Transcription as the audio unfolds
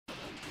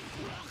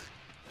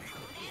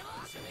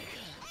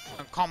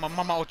Calm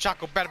Mama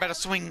Ochako, better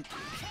swing.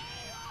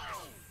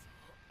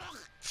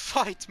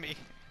 Fight me.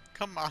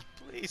 Come on,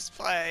 please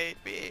fight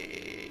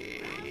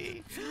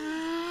me.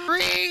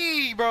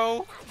 Free,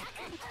 bro.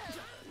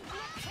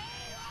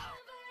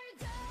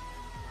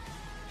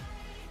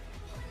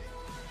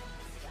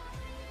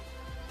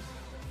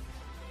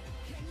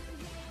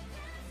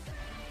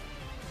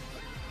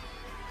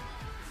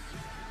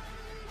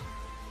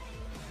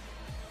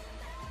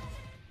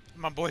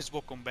 My boys,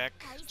 welcome back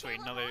to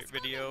another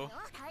video.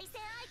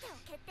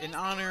 In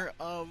honor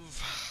of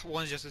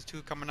One Justice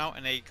 2 coming out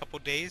in a couple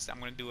days,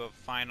 I'm going to do a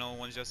final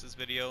One Justice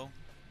video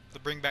to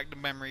bring back the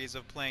memories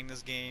of playing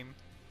this game.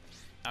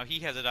 Now he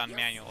has it on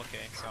manual,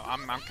 okay, so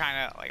I'm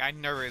kind of like,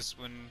 I'm nervous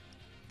when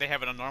they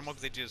have it on normal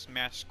because they just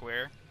mash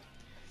square.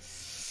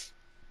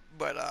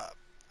 But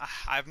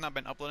I've not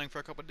been uploading for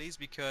a couple days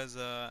because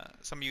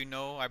some of you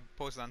know I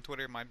posted on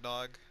Twitter my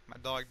dog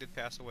did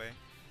pass away.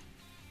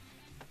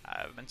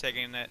 I've been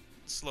taking it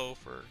slow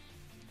for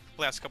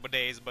the last couple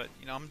days, but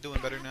you know, I'm doing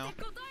better now.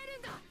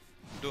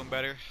 Doing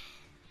better.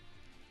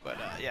 But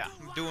yeah,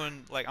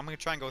 I'm gonna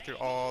try and go through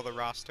all the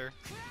roster.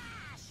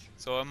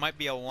 So it might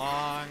be a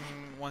long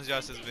One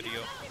Justice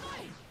video.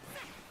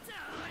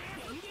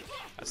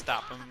 I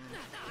stop him.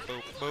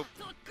 Boop, boop,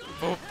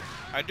 boop.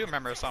 I do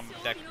remember some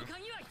Deku.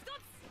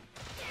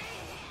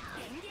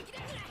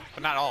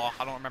 But not all.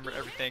 I don't remember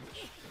everything.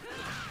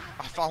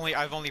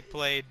 I've only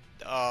played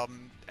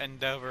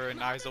Endeavor and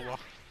Aizawa.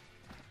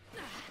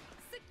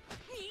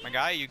 My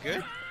guy, you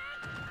good?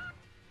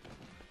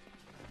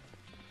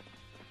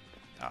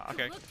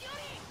 Okay.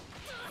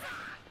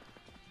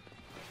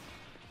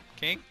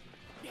 King?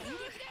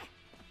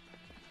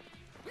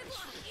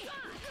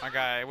 My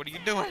guy, what are you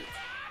doing?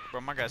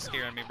 Bro, my guy's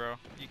scaring me, bro.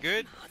 You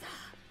good?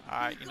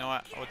 Alright, you know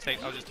what?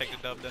 I'll just take the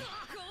dub then.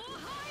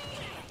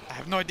 I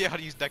have no idea how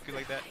to use Deku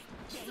like that.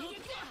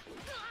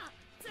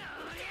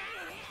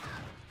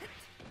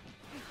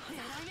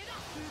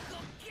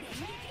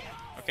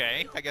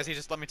 Okay, I guess he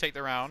just let me take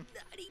the round.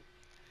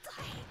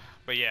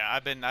 But yeah,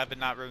 I've been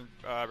not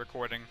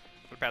recording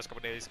for the past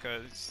couple days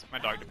because my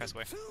dog did pass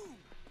away.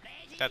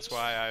 That's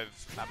why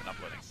I've not been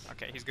uploading.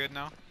 Okay, he's good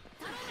now.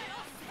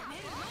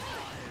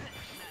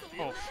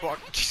 Oh fuck!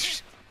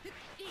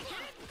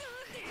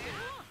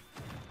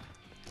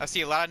 I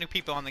see a lot of new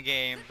people on the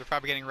game. They're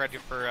probably getting ready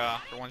for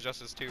One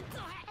Justice 2.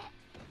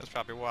 That's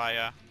probably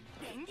why.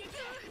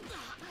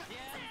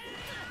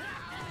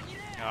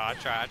 I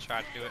tried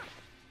to do it.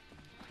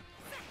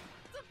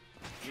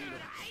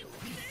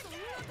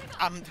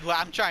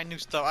 I'm trying new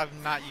stuff.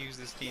 I've not used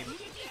this team.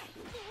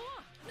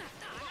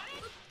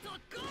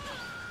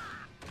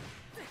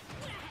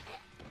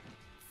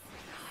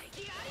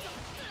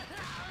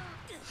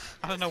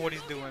 I don't know what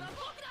he's doing.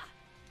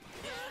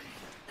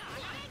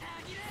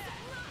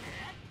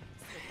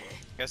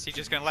 Guess he's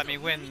just gonna let me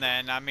win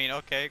then. I mean,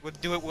 okay, we'll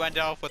do it. We'll end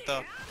off with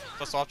the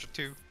plus Ultra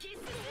 2.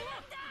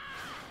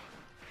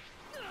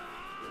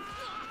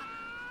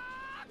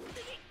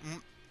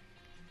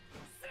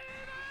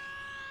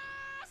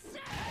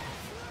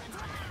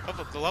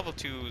 The level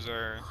 2s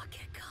are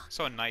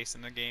so nice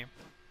in the game.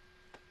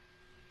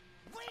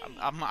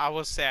 I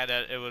was sad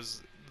that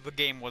the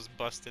game was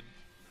busted.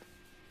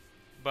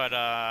 But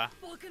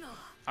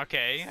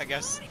okay, I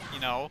guess,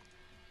 you know,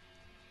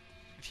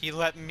 if he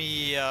let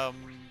me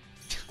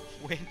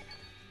win.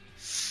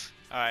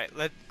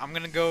 Alright, I'm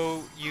gonna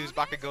go use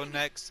Bakugo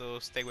next, so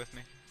stay with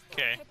me.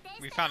 Okay,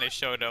 we found a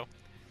Shoto.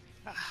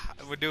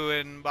 We're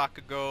doing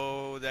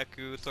Bakugo,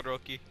 Deku,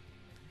 Todoroki.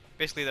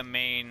 Basically the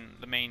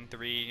main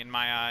three in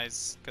my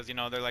eyes, because you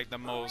know they're like the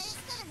most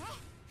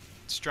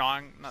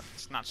strong.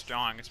 It's not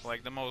strong. It's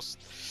like the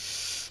most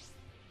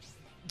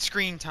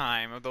screen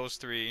time of those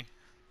three.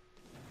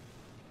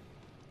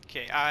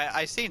 Okay,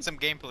 I seen some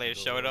gameplay of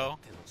Shoto.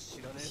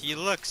 He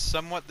looks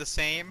somewhat the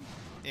same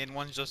in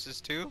One Justice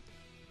 2,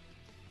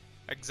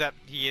 except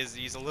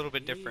he's a little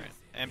bit different.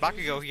 And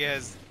Bakugo,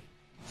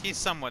 he's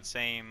somewhat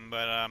same,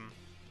 but I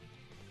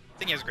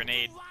think he has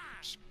Grenade.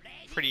 It's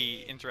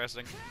pretty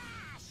interesting.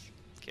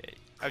 Okay,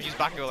 I've used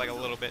Bakugo like a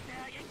little bit.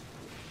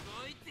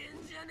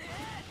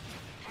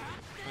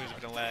 There's a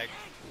bit of lag.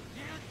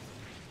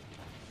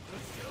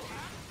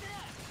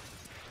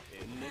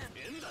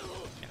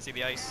 Can't see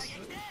the ice.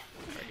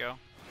 There we go.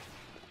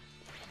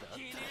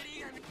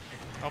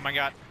 Oh my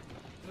god.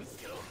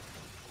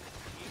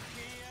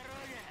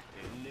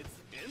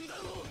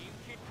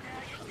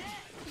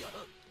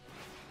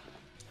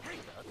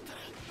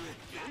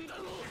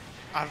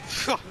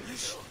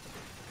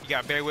 You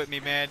gotta bear with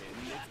me, man.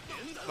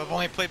 I've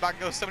only played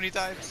Bakugo so many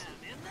times.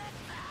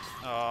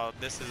 Oh,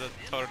 this is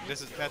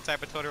that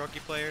type of Todoroki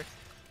player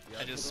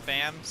that just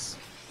spams.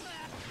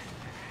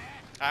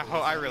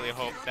 I really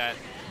hope that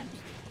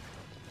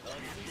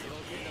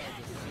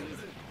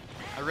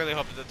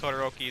the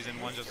Todorokis in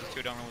One Justice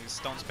 2 don't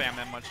spam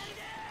that much,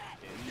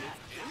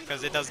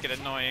 because it does get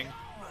annoying.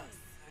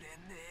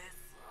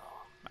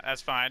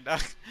 That's fine.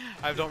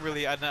 I've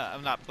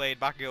not played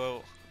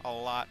Bakugo a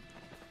lot.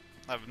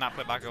 I've not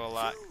played Bakugo a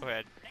lot. Go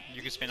ahead.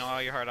 You can spin all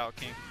your heart out,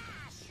 King.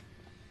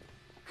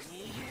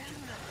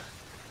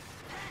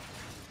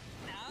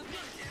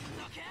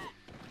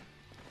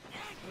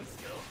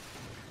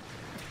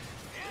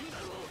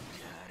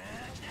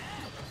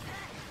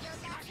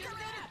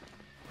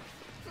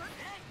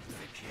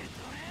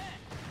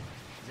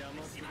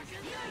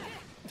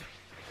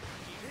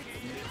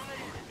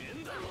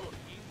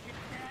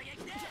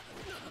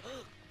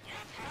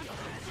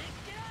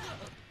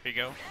 Here you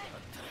go.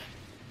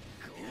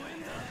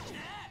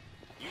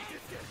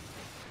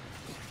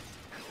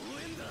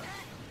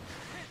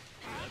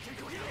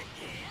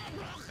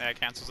 That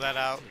cancels that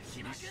out.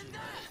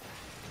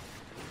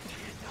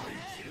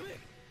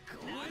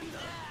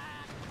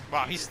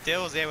 Wow, he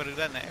still was able to do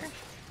that in there.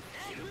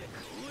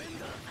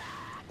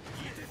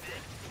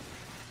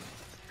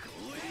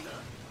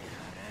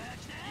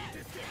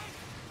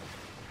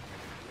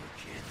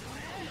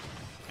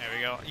 There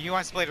we go. You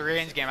want to play the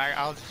range game?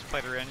 I'll just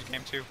play the range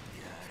game too.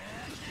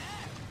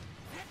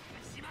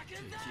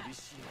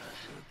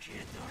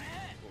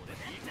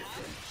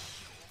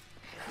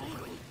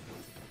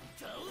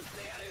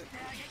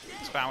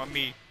 It's fine with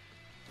me.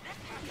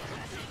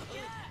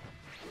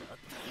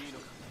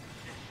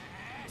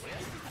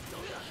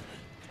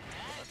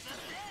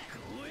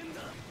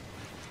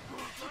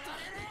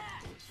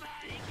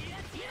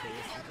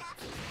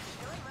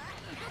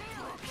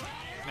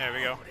 There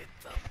we go.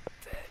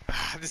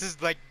 This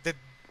is like the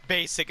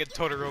basic in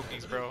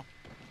Todoroki's, bro.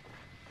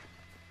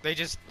 They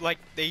just, like,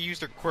 they use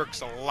their quirks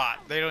a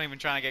lot. They don't even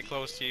try to get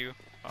close to you.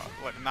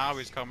 Look, now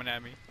he's coming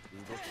at me.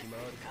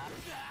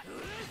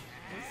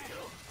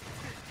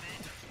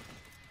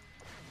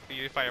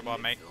 You fireball,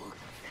 mate.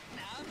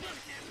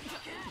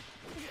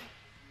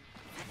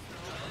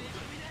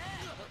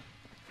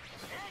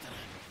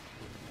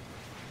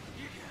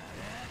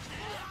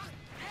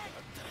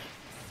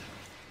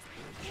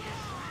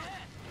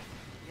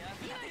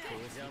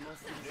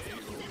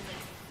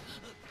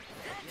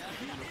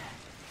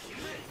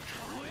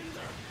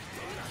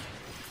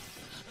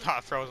 Ah,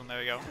 frozen, there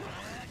we go.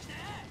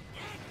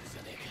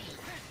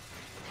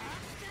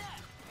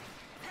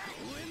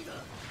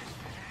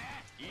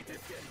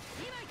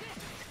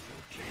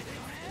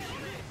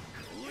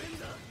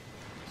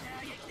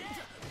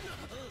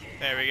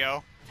 There we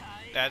go.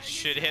 That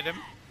should hit him.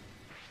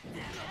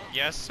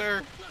 Yes,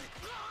 sir.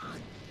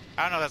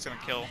 I don't know if that's gonna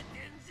kill.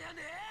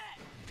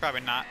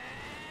 Probably not.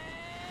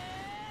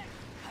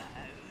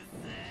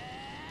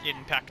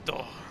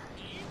 Impacto.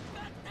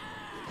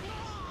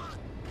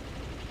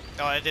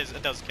 Oh, it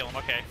does kill him.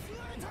 Okay,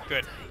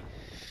 good.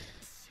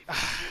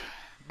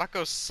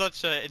 Baku's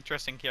such an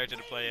interesting character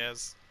to play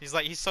as.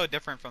 He's so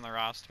different from the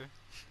roster.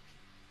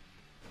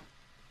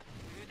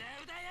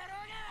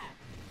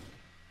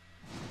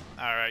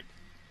 All right,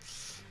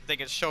 I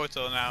think it's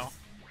Shoto now.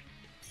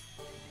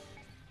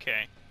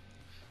 Okay,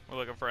 we're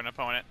looking for an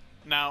opponent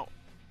now.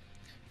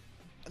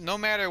 No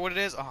matter what it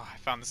is, oh, I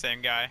found the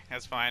same guy.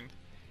 That's fine.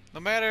 No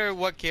matter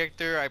what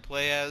character I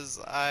play as,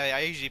 I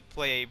usually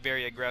play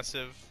very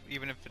aggressive,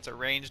 even if it's a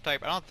range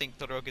type. I don't think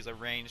Todoroki is a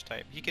range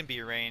type. He can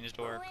be ranged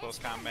or close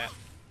combat.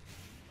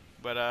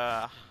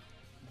 But,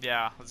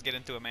 yeah, let's get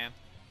into it, man.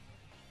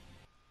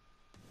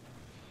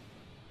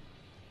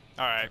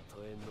 Alright.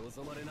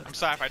 I'm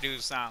sorry if I do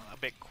sound a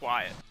bit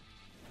quiet.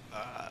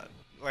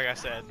 Like I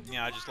said, you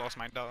know, I just lost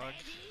my dog.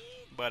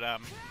 But,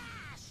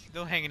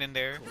 still hanging in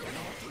there.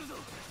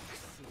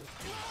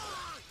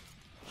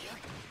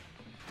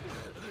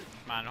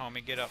 Come on,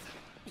 homie, get up.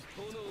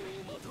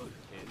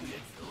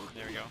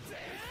 There we go.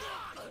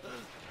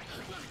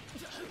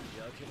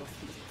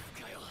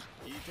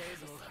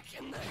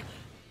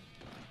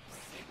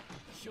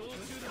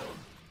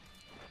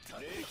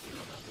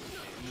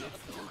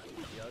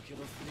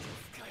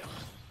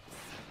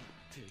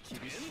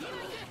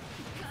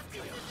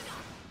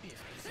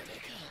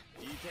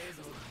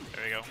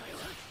 There we go.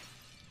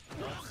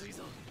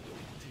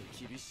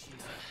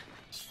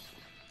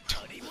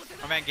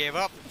 My man gave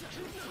up.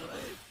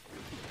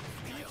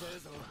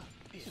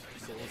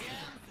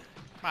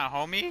 Come on,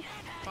 homie.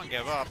 Don't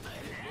give up.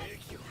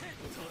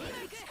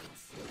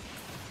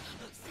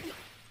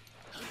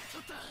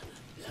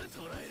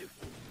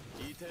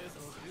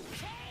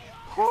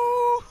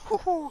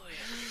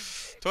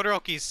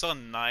 Todoroki's so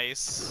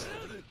nice.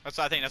 I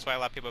think that's why a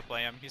lot of people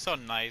play him. He's so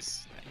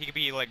nice. He could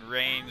be like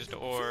ranged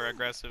or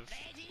aggressive.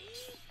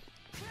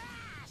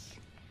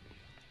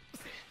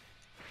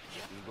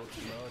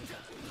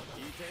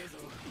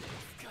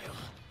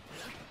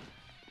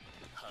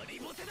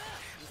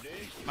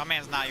 My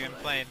man's not even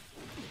playing.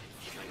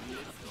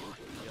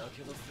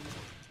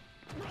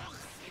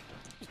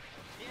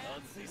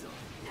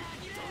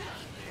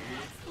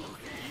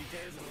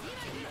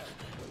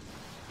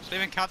 Should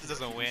even count this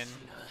as a win.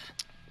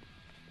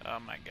 Oh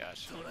my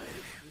gosh.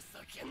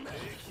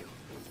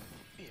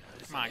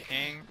 Come on,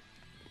 King.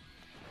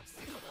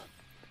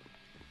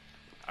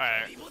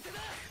 Alright.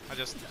 I'll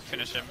just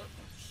finish him.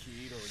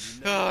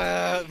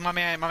 Oh, my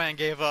man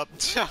gave up.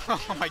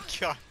 Oh my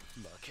god.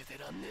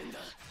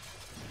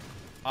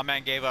 My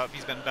man gave up.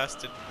 He's been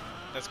bested.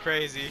 That's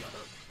crazy.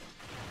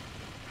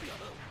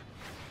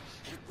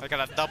 I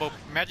got a double.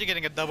 Imagine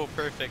getting a double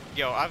perfect.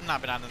 Yo, I've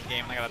not been on this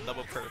game and I got a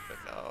double perfect.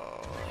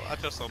 Oh, I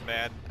feel so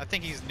bad. I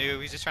think he's new.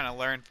 He's just trying to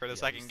learn for the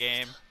second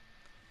game.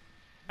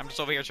 I'm just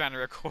over here trying to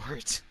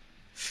record.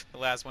 The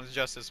last one's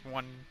just this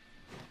one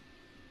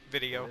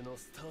video.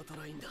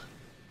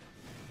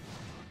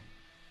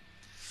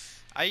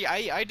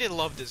 I did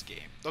love this game.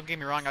 Don't get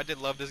me wrong, I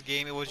did love this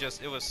game. It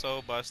was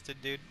so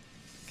busted, dude.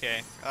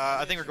 Okay,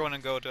 I think we're going to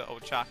go to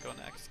Ochako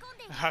next.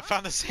 I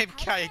found the same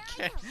guy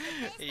again.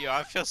 Yo,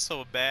 I feel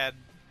so bad.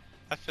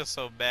 I feel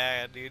so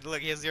bad, dude.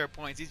 Look, he has 0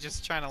 points. He's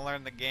just trying to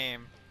learn the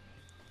game.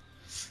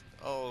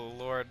 Oh,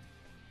 Lord.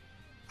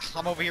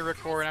 I'm over here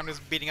recording. I'm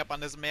just beating up on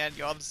this man.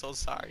 Yo, I'm so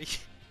sorry.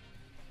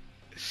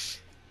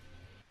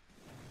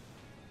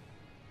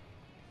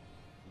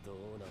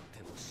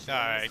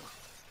 Alright.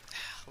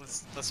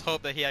 Let's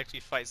hope that he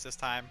actually fights this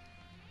time.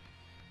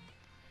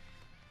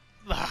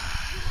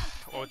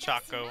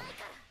 Ochako.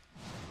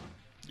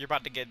 You're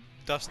about to get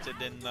dusted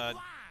in the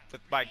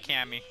by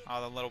Cammy,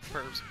 all the little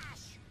pervs.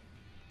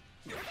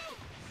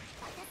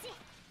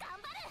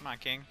 Come on,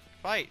 King.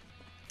 Fight!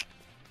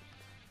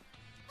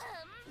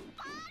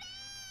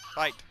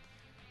 Fight!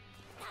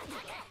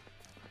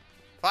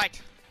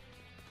 Fight!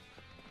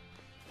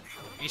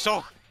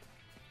 Iso!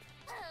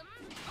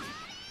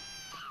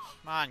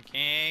 Come on,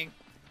 King.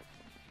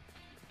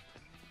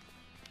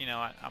 You know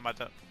what? I'm about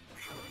to.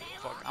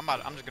 Fuck.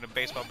 I'm just gonna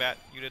baseball bat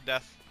you to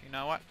death. You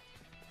know what?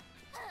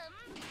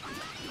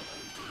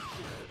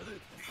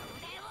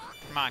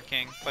 Come on,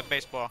 King. Play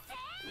baseball.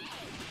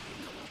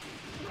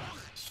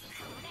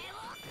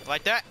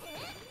 Like that?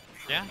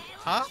 Yeah?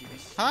 Huh?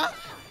 Huh?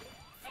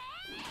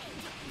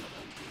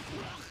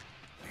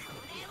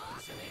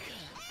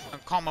 I'm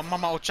calling my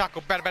mama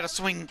Ochako. Better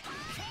swing.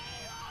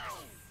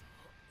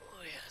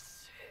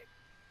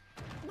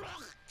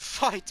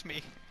 Fight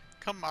me.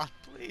 Come on,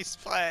 please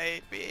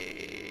fight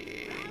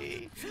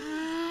me.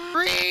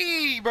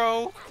 Free,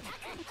 bro.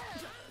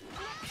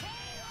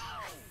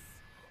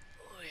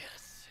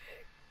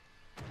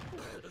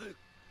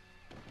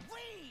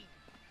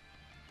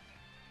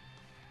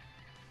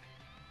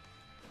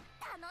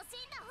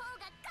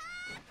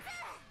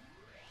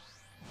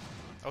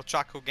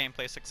 Ochako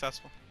gameplay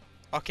successful.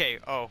 Okay,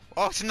 oh,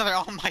 it's another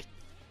All Might.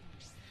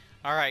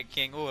 Alright,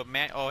 King. Ooh,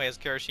 man. Oh, he has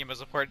Kirishima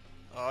support.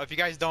 If you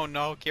guys don't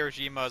know,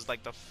 Kirishima is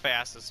like the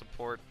fastest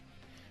support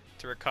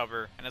to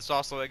recover. And it's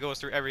also, it goes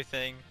through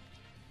everything.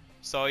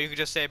 So you can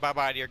just say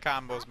bye-bye to your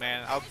combos,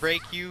 man. I'll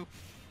break you.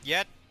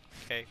 Yet?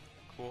 Okay,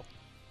 cool.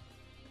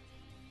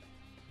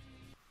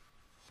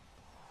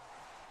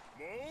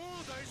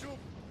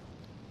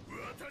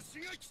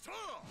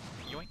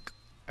 Yoink.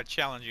 I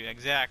challenge you,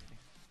 exactly.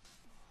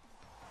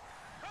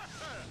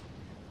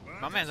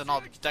 My man's an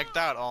all decked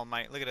out All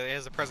Might. Look at it, he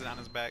has a present on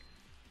his back.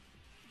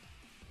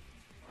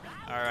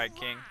 Alright,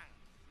 King.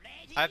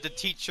 I have the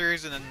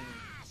teachers and then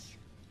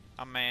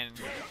my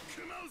man's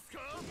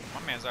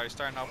already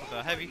starting off with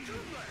a heavy.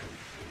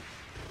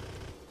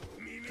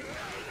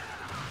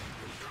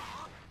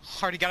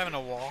 Already got him in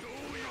a wall.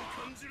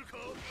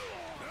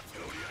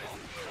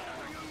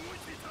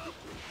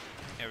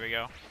 Here we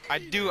go. I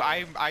do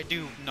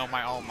know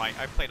my All Might.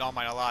 I played All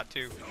Might a lot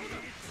too.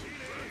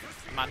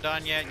 I'm not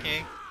done yet,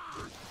 King.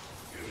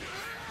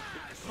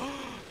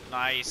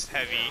 Nice,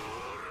 heavy.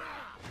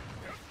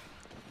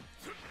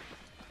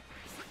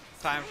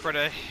 Time for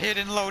the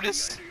Hidden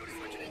Lotus.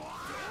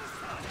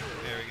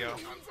 There we go.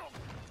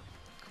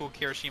 Cool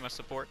Kirishima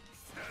support.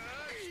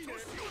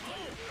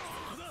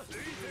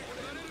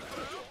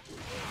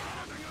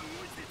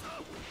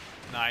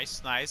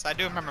 Nice, nice. I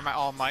do remember my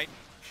All Might.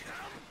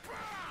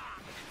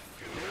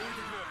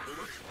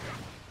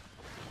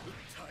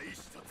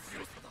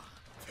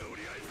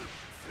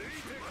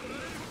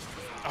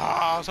 Oh,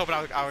 I was hoping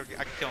I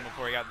could kill him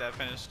before he got that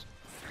finished.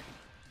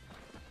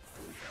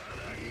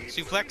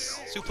 Suplex,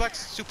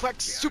 suplex,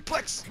 suplex,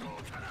 suplex!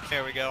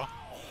 There we go.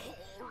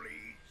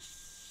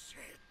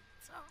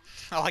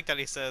 I like that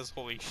he says,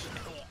 holy shit.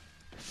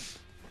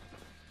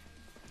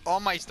 All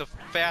Might's the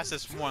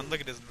fastest one. Look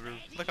at this groove.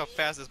 Look how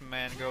fast this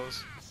man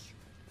goes.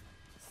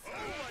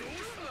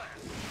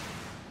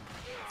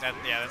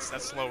 Yeah,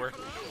 that's slower.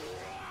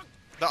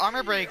 The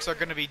armor breaks are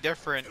gonna be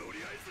different.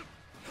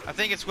 I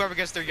think it's whoever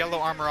gets their yellow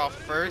armor off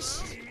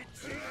first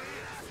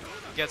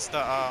gets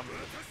the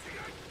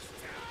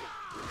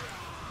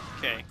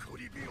okay.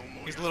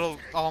 He's a little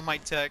All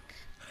Might tech.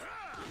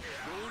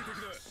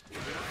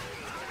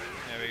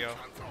 There we go.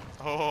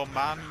 Oh,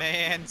 my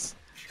man's.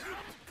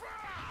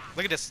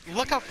 Look at this.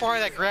 Look how far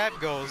that grab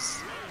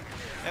goes.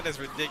 That is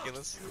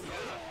ridiculous.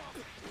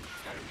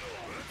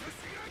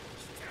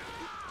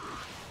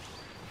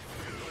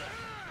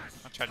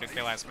 I'll try to do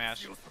K-Line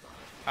Smash.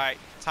 Alright,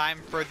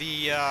 time for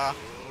the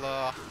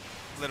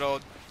little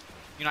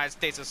United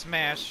States of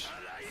Smash.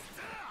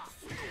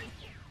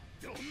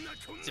 See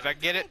if I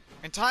can get it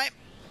in time.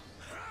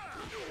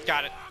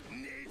 Got it.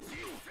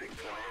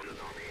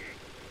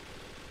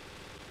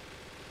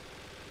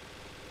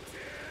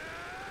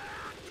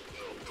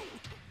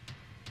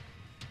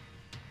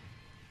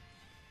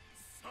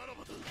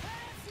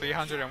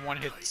 $301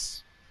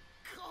 hits.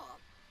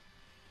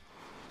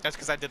 That's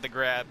because I did the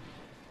grab.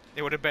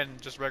 It would have been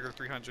just regular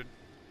 300.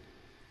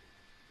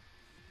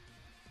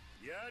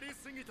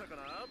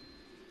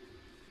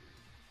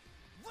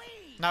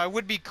 Now it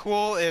would be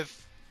cool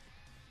if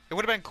it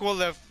would have been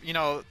cool if, you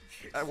know,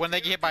 when they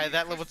get hit by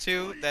that level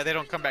 2, that they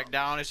don't come back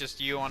down. It's just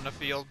you on the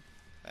field,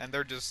 and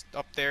they're just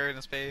up there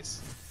in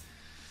space.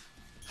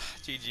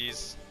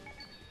 GG's.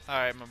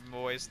 Alright, my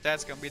boys,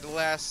 that's gonna be the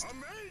last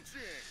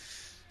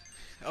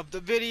of the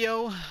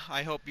video.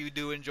 I hope you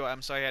do enjoy.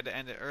 I'm sorry I had to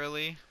end it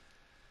early,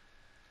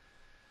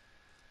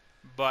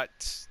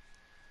 but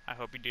I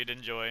hope you did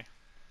enjoy.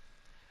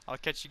 I'll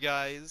catch you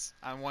guys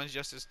on One's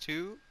Justice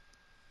 2.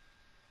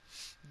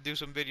 Do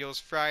some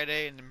videos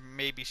Friday and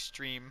maybe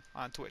stream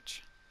on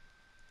Twitch.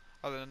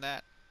 Other than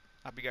that,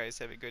 I hope you guys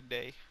have a good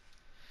day.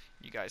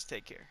 You guys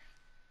take care.